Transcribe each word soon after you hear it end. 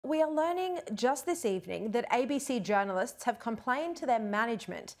we are learning just this evening that ABC journalists have complained to their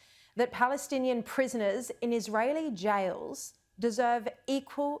management that Palestinian prisoners in Israeli jails deserve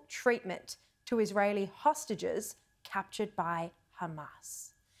equal treatment to Israeli hostages captured by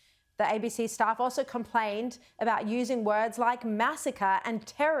Hamas. The ABC staff also complained about using words like massacre and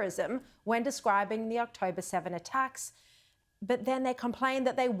terrorism when describing the October 7 attacks. But then they complained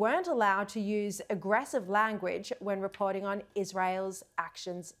that they weren't allowed to use aggressive language when reporting on Israel's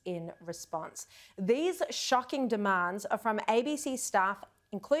actions in response. These shocking demands are from ABC staff,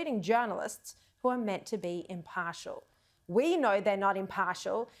 including journalists, who are meant to be impartial. We know they're not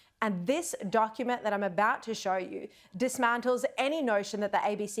impartial, and this document that I'm about to show you dismantles any notion that the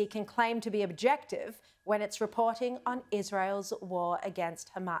ABC can claim to be objective when it's reporting on Israel's war against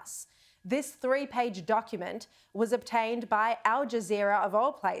Hamas. This 3-page document was obtained by Al Jazeera, of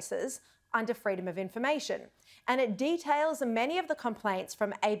all places, under Freedom of Information, and it details many of the complaints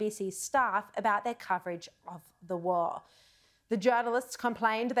from ABC staff about their coverage of the war. The journalists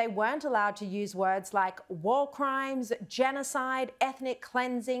complained they weren't allowed to use words like war crimes, genocide, ethnic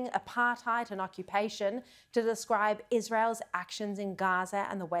cleansing, apartheid and occupation to describe Israel's actions in Gaza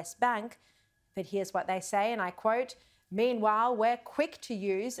and the West Bank. But here's what they say, and I quote, "Meanwhile, we're quick to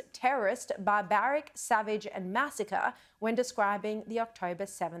use terrorist, barbaric, savage and massacre when describing the October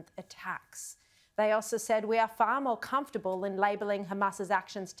 7th attacks." They also said we are far more comfortable in labelling Hamas's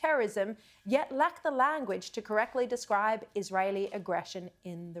actions terrorism, yet lack the language to correctly describe Israeli aggression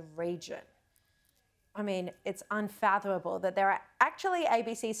in the region. I mean, it's unfathomable that there are actually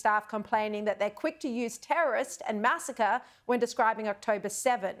ABC staff complaining that they're quick to use terrorist and massacre when describing October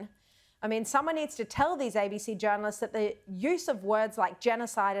 7. I mean, someone needs to tell these ABC journalists that the use of words like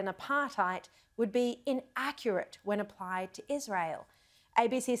genocide and apartheid would be inaccurate when applied to Israel.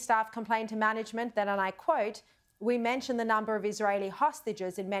 ABC staff complained to management that, and I quote, "We mention the number of Israeli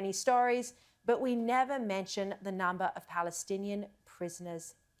hostages in many stories, but we never mention the number of Palestinian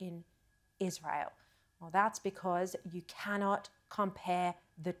prisoners in Israel." Well, that's because you cannot compare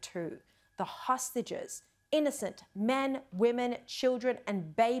the two. The hostages, innocent men, women, children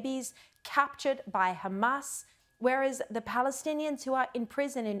and babies captured by Hamas, whereas the Palestinians who are in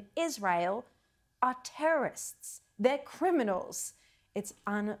prison in Israel are terrorists. They're criminals. It's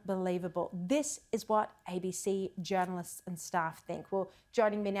unbelievable. This is what ABC journalists and staff think. Well,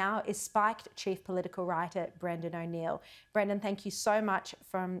 joining me now is Spiked chief political writer Brendan O'Neill. Brendan, thank you so much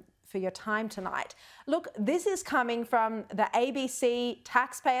for your time tonight. Look, this is coming from the ABC,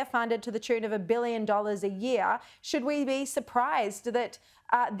 taxpayer funded to the tune of $1 billion a year. Should we be surprised that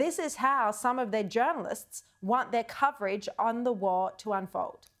this is how some of their journalists want their coverage on the war to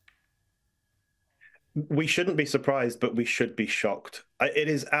unfold? We shouldn't be surprised, but we should be shocked. It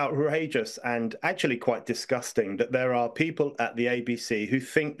is outrageous and actually quite disgusting that there are people at the ABC who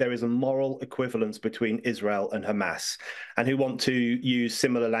think there is a moral equivalence between Israel and Hamas and who want to use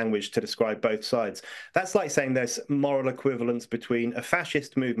similar language to describe both sides. That's like saying there's moral equivalence between a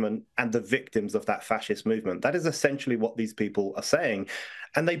fascist movement and the victims of that fascist movement. That is essentially what these people are saying.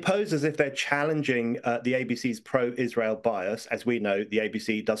 And they pose as if they're challenging the ABC's pro-Israel bias. As we know, the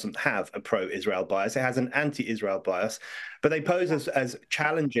ABC doesn't have a pro-Israel bias. It has an anti-Israel bias. But they pose as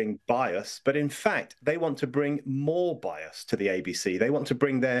challenging bias. But in fact, they want to bring more bias to the ABC. They want to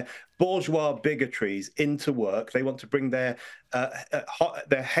bring their bourgeois bigotries into work. They want to bring their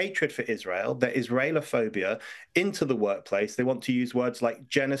hatred for Israel, their Israelophobia, into the workplace. They want to use words like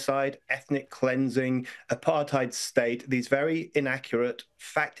genocide, ethnic cleansing, apartheid state, these very inaccurate,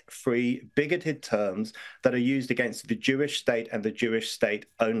 fact-free, bigoted terms that are used against the Jewish state and the Jewish state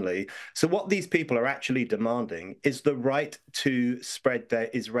only. So what these people are actually demanding is the right to spread their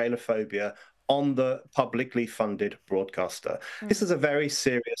Israelophobia on the publicly funded broadcaster. This is a very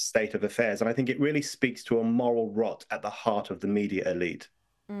serious state of affairs, and I think it really speaks to a moral rot at the heart of the media elite.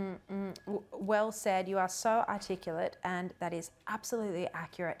 Well said. You are so articulate, and that is absolutely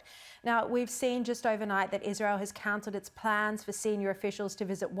accurate. Now, we've seen just overnight that Israel has cancelled its plans for senior officials to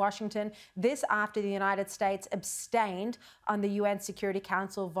visit Washington. This after the United States abstained on the UN Security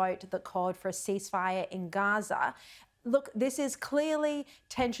Council vote that called for a ceasefire in Gaza. Look, this is clearly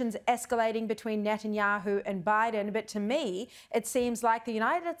tensions escalating between Netanyahu and Biden, but to me, it seems like the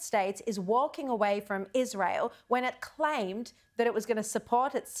United States is walking away from Israel when it claimed that it was going to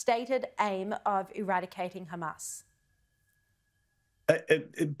support its stated aim of eradicating Hamas.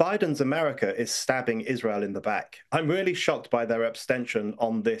 Biden's America is stabbing Israel in the back. I'm really shocked by their abstention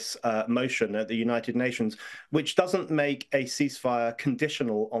on this motion at the United Nations, which doesn't make a ceasefire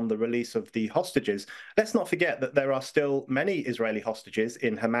conditional on the release of the hostages. Let's not forget that there are still many Israeli hostages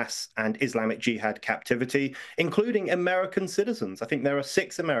in Hamas and Islamic Jihad captivity, including American citizens. I think there are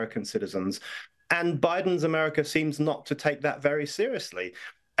 6 American citizens. And Biden's America seems not to take that very seriously.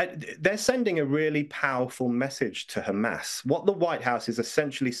 They're sending a really powerful message to Hamas. What the White House is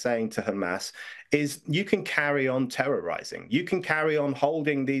essentially saying to Hamas is you can carry on terrorizing. You can carry on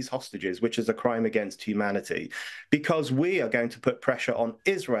holding these hostages, which is a crime against humanity, because we are going to put pressure on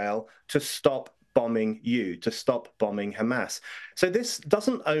Israel to stop bombing you, to stop bombing Hamas. So this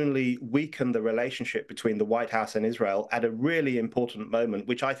doesn't only weaken the relationship between the White House and Israel at a really important moment,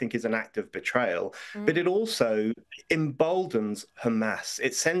 which I think is an act of betrayal, but it also emboldens Hamas.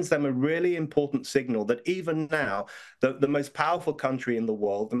 It sends them a really important signal that even now, the most powerful country in the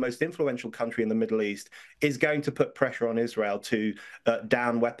world, the most influential country in the Middle East, is going to put pressure on Israel to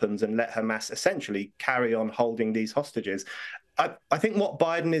down weapons and let Hamas essentially carry on holding these hostages. I think what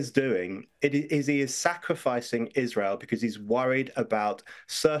Biden is doing is he is sacrificing Israel because he's worried about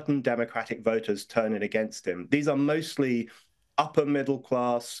certain Democratic voters turning against him. These are mostly upper middle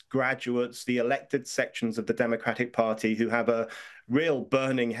class graduates, the elected sections of the Democratic Party who have a real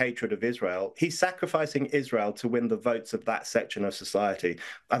burning hatred of Israel. He's sacrificing Israel to win the votes of that section of society.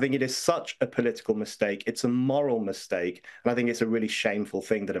 I think it is such a political mistake. It's a moral mistake. And I think it's a really shameful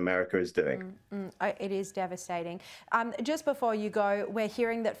thing that America is doing. It is devastating. Just before you go, we're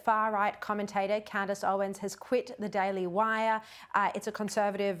hearing that far-right commentator Candace Owens has quit the Daily Wire. It's a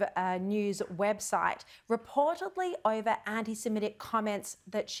conservative news website, reportedly over anti-Semitic comments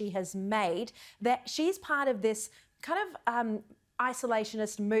that she has made. That she's part of this kind of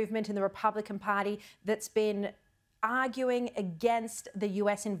isolationist movement in the Republican Party that's been arguing against the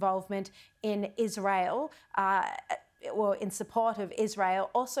US involvement in Israel, or in support of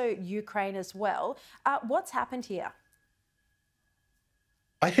Israel, also Ukraine as well. What's happened here?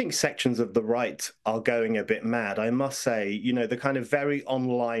 I think sections of the right are going a bit mad. I must say, you know, the kind of very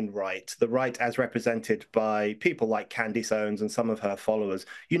online right, the right as represented by people like Candace Owens and some of her followers.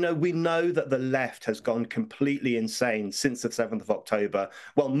 You know, we know that the left has gone completely insane since the 7th of October.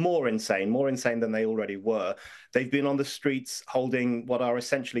 Well, more insane than they already were. They've been on the streets holding what are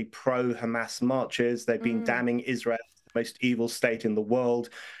essentially pro-Hamas marches. They've been damning Israel, the most evil state in the world.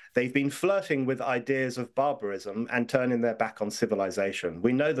 They've been flirting with ideas of barbarism and turning their back on civilization.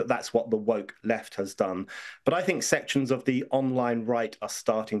 We know that that's what the woke left has done. But I think sections of the online right are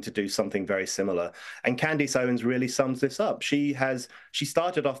starting to do something very similar. And Candace Owens really sums this up. She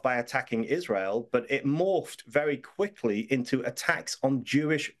started off by attacking Israel, but it morphed very quickly into attacks on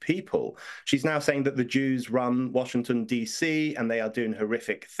Jewish people. She's now saying that the Jews run Washington, D.C., and they are doing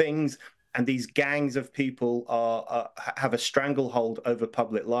horrific things. And these gangs of people have a stranglehold over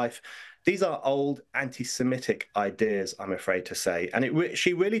public life. These are old anti-Semitic ideas, I'm afraid to say. And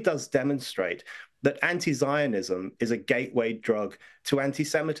she really does demonstrate that anti-Zionism is a gateway drug to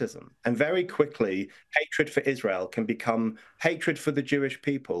anti-Semitism. And very quickly, hatred for Israel can become hatred for the Jewish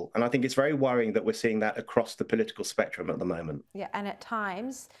people. And I think it's very worrying that we're seeing that across the political spectrum at the moment. Yeah, and at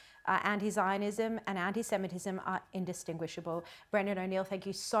times, anti-Zionism and anti-Semitism are indistinguishable. Brendan O'Neill, thank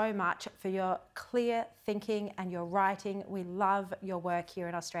you so much for your clear thinking and your writing. We love your work here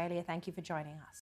in Australia. Thank you for joining us.